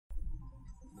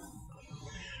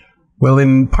Well,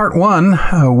 in part one,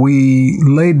 we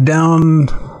laid down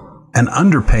an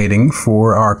underpainting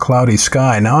for our cloudy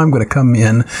sky. Now I'm going to come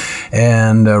in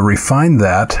and refine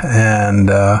that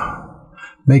and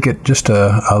make it just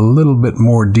a little bit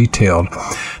more detailed.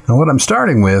 Now what I'm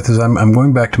starting with is I'm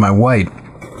going back to my white,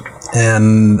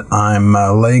 and I'm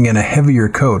laying in a heavier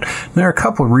coat. There are a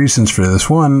couple of reasons for this.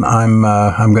 One, I'm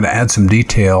going to add some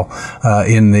detail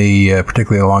in the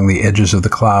particularly along the edges of the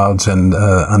clouds and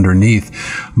underneath.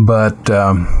 But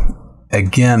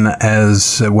again,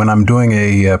 as when I'm doing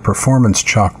a performance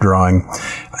chalk drawing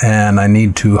and I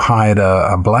need to hide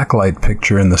a blacklight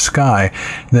picture in the sky,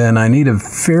 then I need a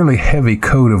fairly heavy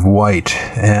coat of white.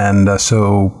 And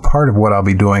so part of what I'll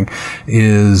be doing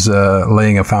is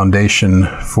laying a foundation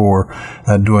for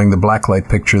doing the blacklight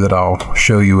picture that I'll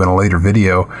show you in a later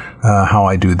video, how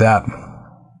I do that.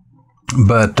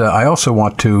 But I also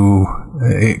want to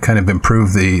kind of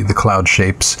improve the cloud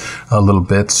shapes a little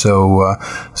bit, so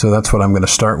that's what I'm going to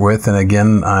start with. And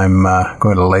again, I'm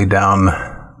going to lay down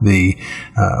the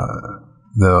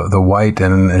white,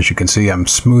 and as you can see, I'm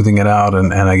smoothing it out.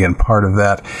 And again, part of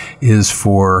that is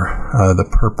for the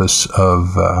purpose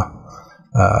of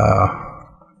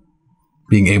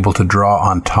being able to draw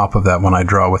on top of that when I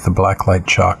draw with the blacklight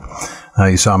chalk.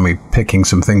 You saw me picking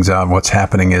some things out. What's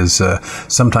happening is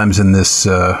sometimes in this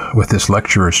with this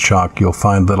lecturer's chalk, you'll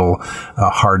find little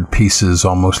hard pieces,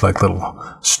 almost like little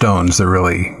stones. They're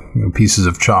really pieces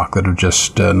of chalk that have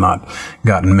just not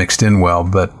gotten mixed in well,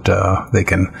 but they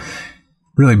can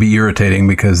really be irritating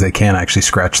because they can actually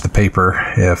scratch the paper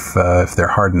if they're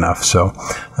hard enough. So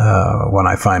when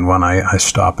I find one, I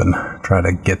stop and try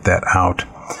to get that out.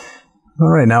 All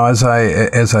right, now as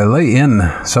I lay in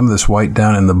some of this white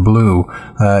down in the blue,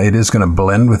 it is going to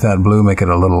blend with that blue, make it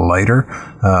a little lighter,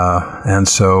 and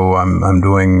so I'm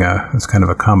doing it's kind of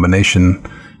a combination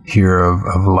here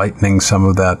of lightening some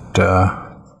of that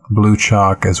blue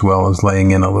chalk as well as laying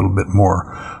in a little bit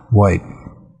more white.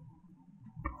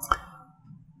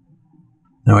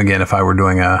 Now again, if I were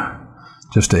doing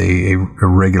just a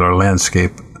regular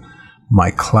landscape, my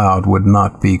cloud would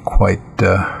not be quite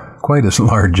as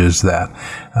large as that,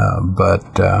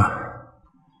 but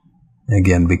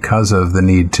again, because of the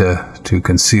need to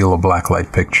conceal a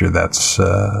blacklight picture, that's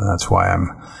why I'm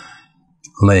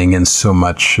laying in so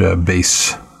much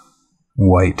base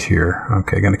white here.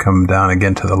 Okay, going to come down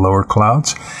again to the lower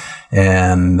clouds,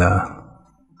 and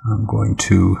I'm going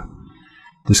to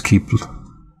just keep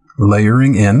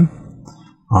layering in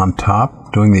on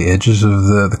top, doing the edges of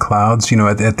the clouds. You know,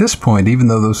 at this point, even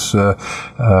though those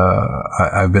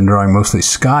I've been drawing mostly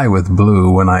sky with blue,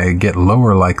 when I get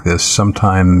lower like this,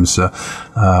 sometimes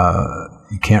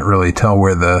you can't really tell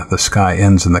where the sky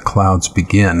ends and the clouds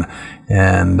begin.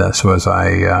 And so as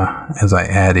I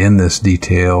add in this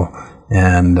detail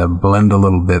and blend a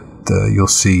little bit, you'll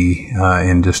see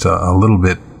in just a little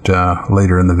bit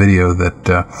later in the video that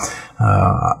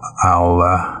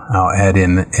I'll add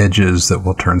in edges that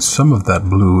will turn some of that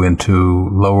blue into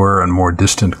lower and more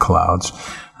distant clouds.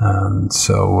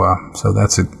 So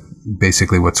that's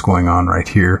basically what's going on right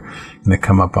here. I'm going to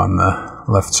come up on the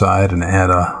left side and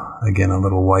add again a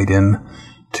little white in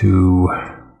to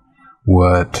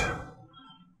what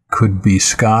could be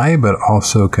sky, but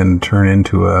also can turn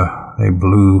into a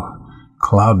blue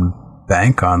cloud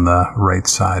bank on the right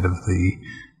side of the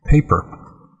paper.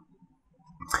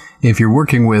 If you're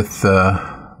working with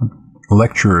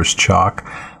lecturer's chalk,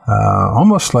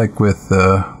 almost like with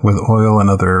oil and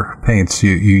other paints,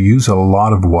 you use a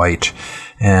lot of white,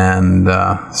 and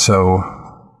so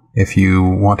if you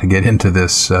want to get into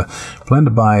this, plan to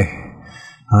buy.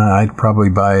 I probably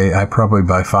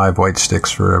buy 5 white sticks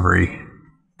for every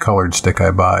colored stick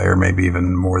I buy, or maybe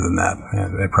even more than that.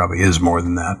 It probably is more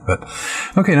than that. But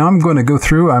okay, now I'm going to go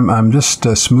through. I'm just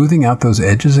smoothing out those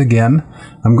edges again.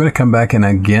 I'm going to come back in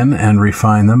again and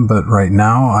refine them, but right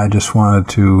now I just wanted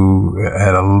to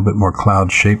add a little bit more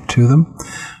cloud shape to them.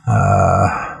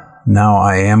 Now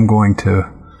I am going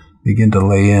to begin to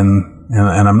lay in,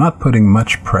 and I'm not putting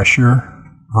much pressure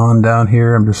on down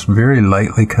here. I'm just very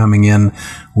lightly coming in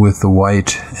with the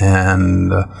white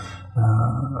and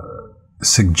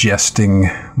suggesting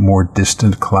more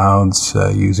distant clouds,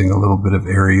 using a little bit of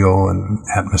aerial and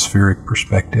atmospheric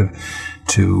perspective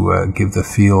to give the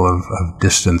feel of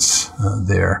distance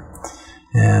there.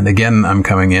 And again, I'm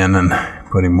coming in and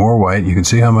putting more white. You can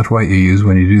see how much white you use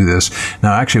when you do this.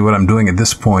 Now, actually, what I'm doing at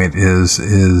this point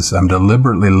is I'm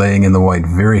deliberately laying in the white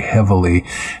very heavily,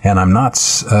 and I'm not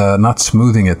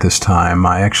smoothing it this time.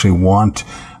 I actually want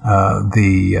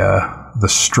the the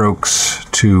strokes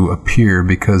to appear,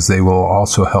 because they will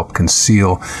also help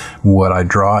conceal what I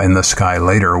draw in the sky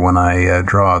later when I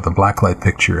draw the blacklight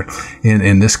picture.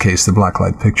 In this case, the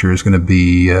blacklight picture is going to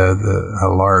be a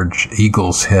large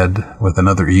eagle's head with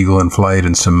another eagle in flight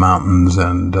and some mountains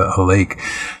and a lake.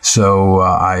 So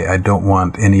I don't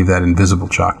want any of that invisible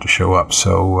chalk to show up.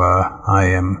 So I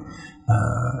am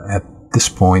at this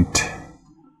point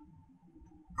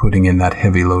putting in that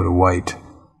heavy load of white.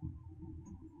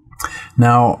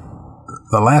 Now,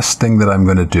 the last thing that I'm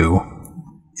going to do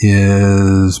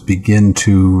is begin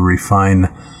to refine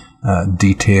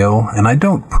detail, and I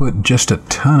don't put just a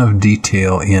ton of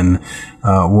detail in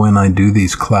when I do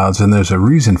these clouds, and there's a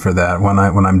reason for that. When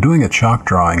I'm doing a chalk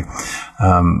drawing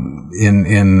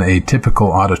in a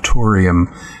typical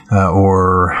auditorium,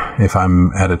 or if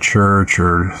I'm at a church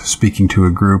or speaking to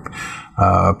a group,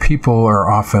 people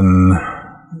are often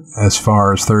as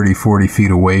far as 30, 40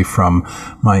 feet away from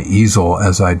my easel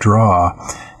as I draw,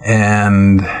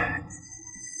 and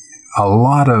a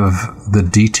lot of the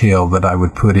detail that I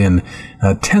would put in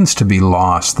tends to be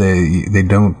lost. They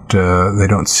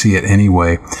don't see it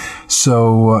anyway.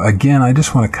 So again, I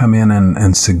just want to come in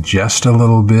and suggest a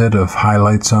little bit of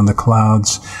highlights on the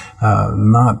clouds,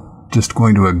 not just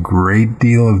going to a great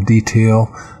deal of detail,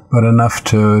 but enough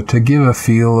to give a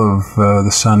feel of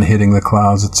the sun hitting the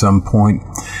clouds at some point.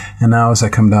 And now as I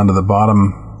come down to the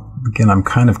bottom, again, I'm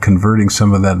kind of converting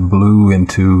some of that blue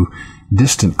into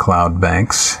distant cloud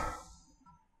banks.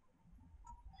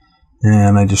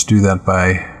 And I just do that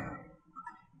by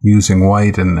using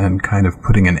white and kind of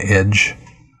putting an edge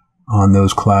on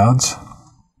those clouds.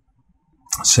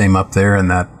 Same up there in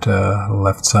that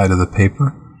left side of the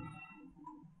paper.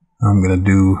 I'm going to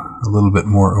do a little bit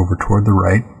more over toward the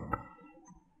right.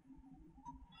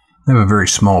 I have a very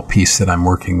small piece that I'm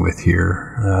working with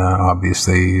here.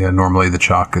 Obviously, normally the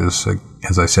chalk is,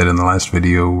 as I said in the last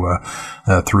video,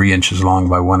 3 inches long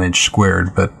by 1 inch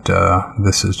squared, but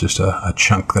this is just a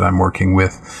chunk that I'm working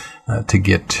with to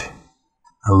get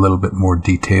a little bit more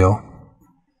detail.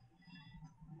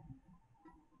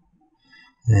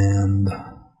 And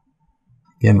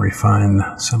again, refine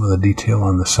some of the detail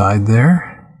on the side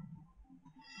there.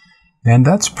 And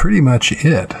that's pretty much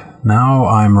it. Now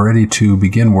I'm ready to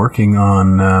begin working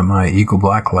on my Eagle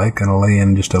Blacklight. Going to lay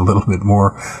in just a little bit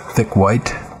more thick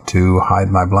white to hide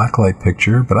my blacklight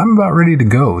picture, but I'm about ready to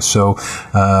go. So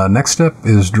next step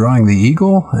is drawing the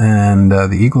eagle and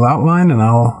the eagle outline, and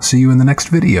I'll see you in the next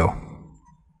video.